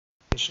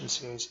continuation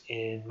series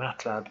in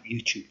Matlab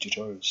YouTube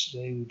tutorials.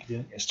 Today we'll be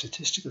doing a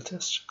statistical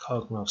test,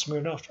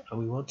 Kolmogorov-Smirnov, and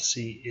we want to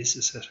see is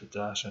the set of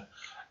data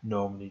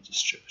normally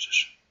distributed.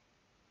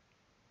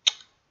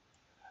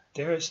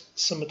 There's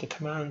some of the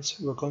commands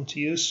we're going to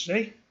use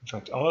today. In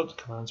fact, all the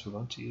commands we're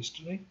going to use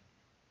today.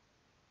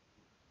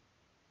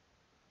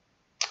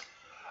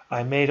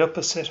 I made up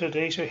a set of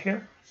data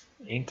here,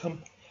 income,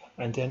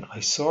 and then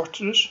I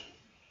sorted it,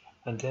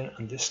 and then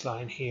on this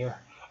line here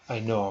I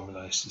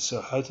normalized it.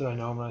 So how did I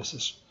normalize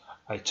this?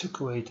 I took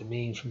away the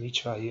mean from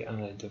each value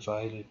and I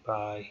divided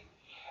by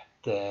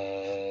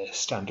the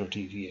standard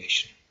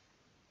deviation.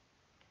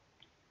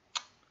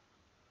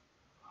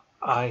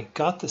 I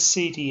got the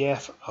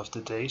CDF of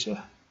the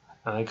data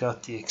and I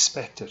got the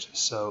expected.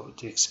 So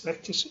the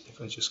expected, if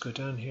I just go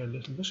down here a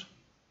little bit,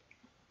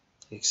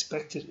 the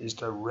expected is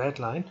the red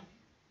line.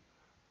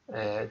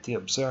 The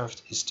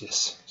observed is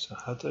this. So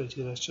how did I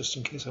do that, just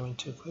in case I went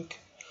too quick?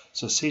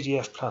 So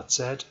CDF plot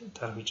Z,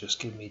 that would just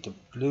give me the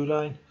blue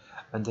line,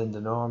 and then the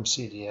norm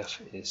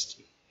CDF is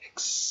the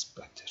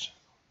expected.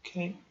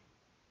 Okay.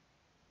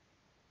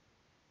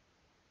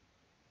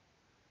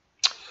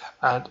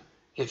 And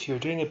if you're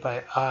doing it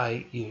by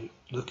eye, you're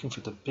looking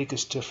for the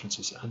biggest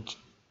differences. And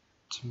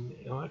to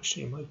me, oh,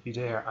 actually, it might be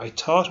there. I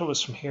thought it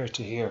was from here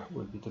to here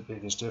would be the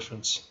biggest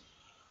difference,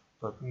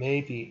 but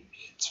maybe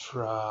it's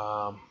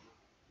from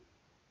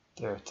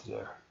there to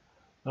there.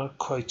 Not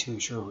quite too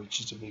sure which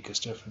is the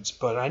biggest difference,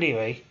 but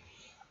anyway,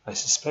 I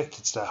suspect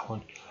it's that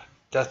one.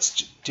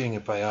 That's doing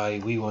it by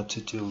eye. We want to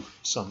do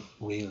some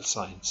real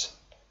signs.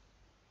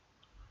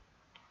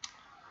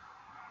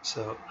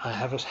 So I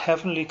have it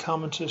heavily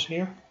commented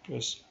here.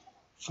 There's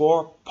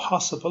 4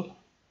 possible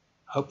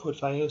output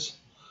values,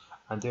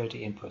 and they're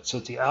the input. So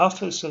the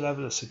alpha is the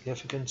level of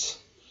significance,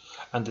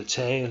 and the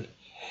tail,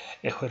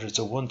 whether it's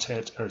a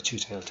one-tailed or a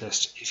two-tailed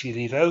test. If you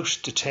leave out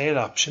the tail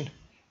option,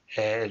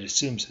 it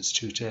assumes it's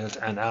two-tailed,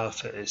 and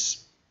alpha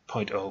is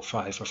 0.05 or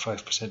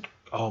 5%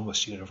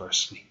 almost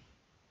universally.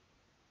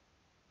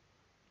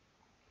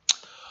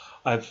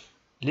 I've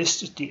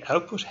listed the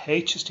output.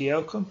 H is the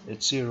outcome.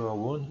 It's 0 or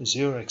 1.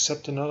 0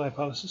 except the null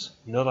hypothesis.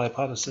 Null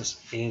hypothesis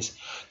is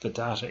the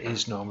data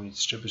is normally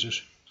distributed.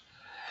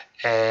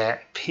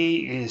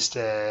 P is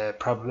the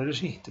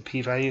probability, the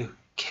p-value.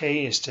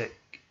 K is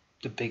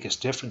the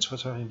biggest difference.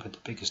 What do I mean by the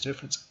biggest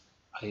difference?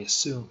 I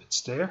assume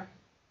it's there.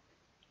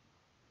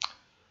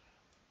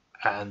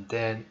 And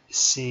then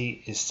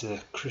C is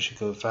the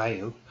critical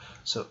value.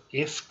 So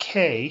if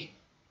K,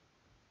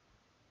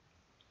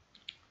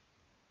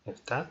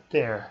 if that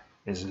there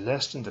is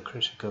less than the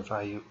critical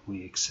value,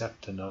 we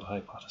accept the null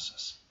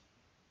hypothesis.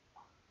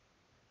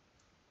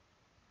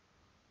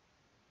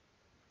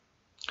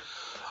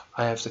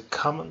 I have the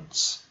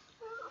comments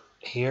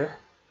here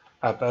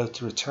about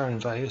the return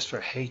values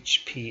for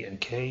H, P,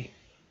 and K,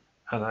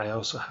 and I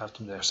also have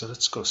them there. So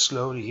let's go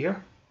slowly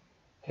here.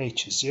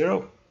 H is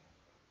 0.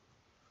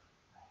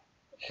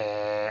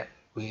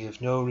 We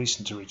have no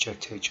reason to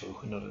reject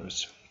HO, in other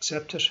words,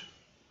 accept it.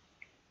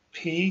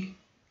 P,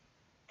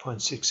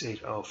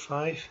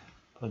 0.6805,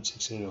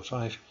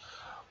 0.6805.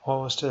 What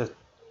was the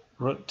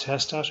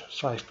test at?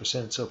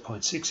 5%, so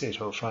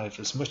 0.6805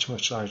 is much,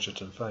 much larger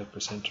than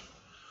 5%.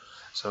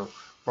 So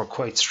we're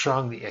quite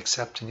strongly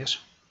accepting it.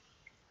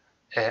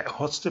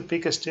 What's the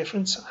biggest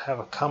difference? I have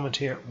a comment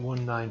here,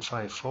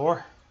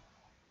 1954.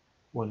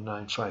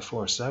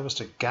 1954, so that was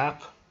the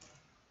gap.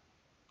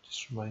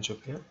 Just remind you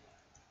up here.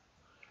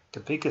 The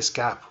biggest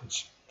gap,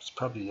 which is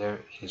probably there,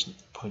 is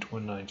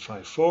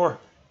 0.1954,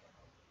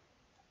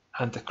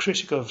 and the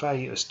critical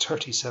value is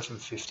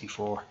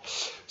 3754.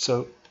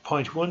 So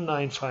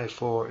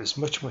 0.1954 is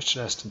much, much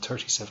less than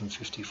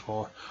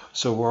 3754.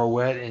 So we're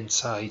well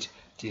inside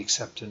the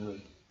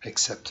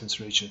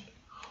acceptance region.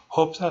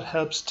 Hope that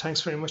helps.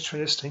 Thanks very much for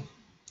listening.